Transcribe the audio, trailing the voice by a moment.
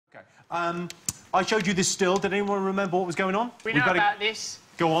I showed you this still. Did anyone remember what was going on? We know about this.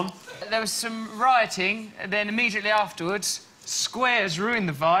 Go on. There was some rioting, and then immediately afterwards, Squares ruined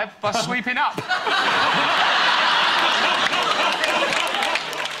the vibe by sweeping up.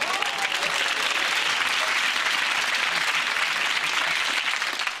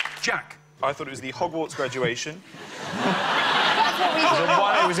 Jack. I thought it was the Hogwarts graduation. That's what we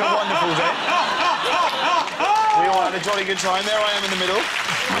thought. It was a wonderful day. We all had a jolly good time. There I am in the middle.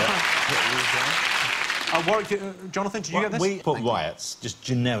 Warwick, Jonathan, did you get this? We put riots, just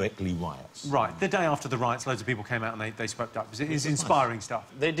generically riots. Right. The day after the riots, loads of people came out and they swept up. It's inspiring stuff.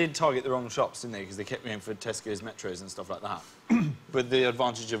 They did target the wrong shops, didn't they? Because they kept going for Tesco's, Metros and stuff like that. But the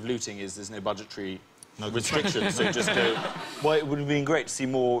advantage of looting is there's no budgetary restrictions, so just go... Well, it would have been great to see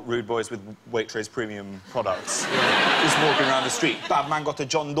more rude boys with Waitrose premium products. Just walking around the street. Bad man got a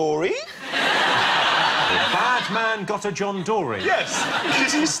John Dory. Bad man got a John Dory? Yes,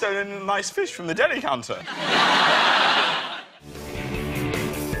 because he's stolen a nice fish from the deli counter.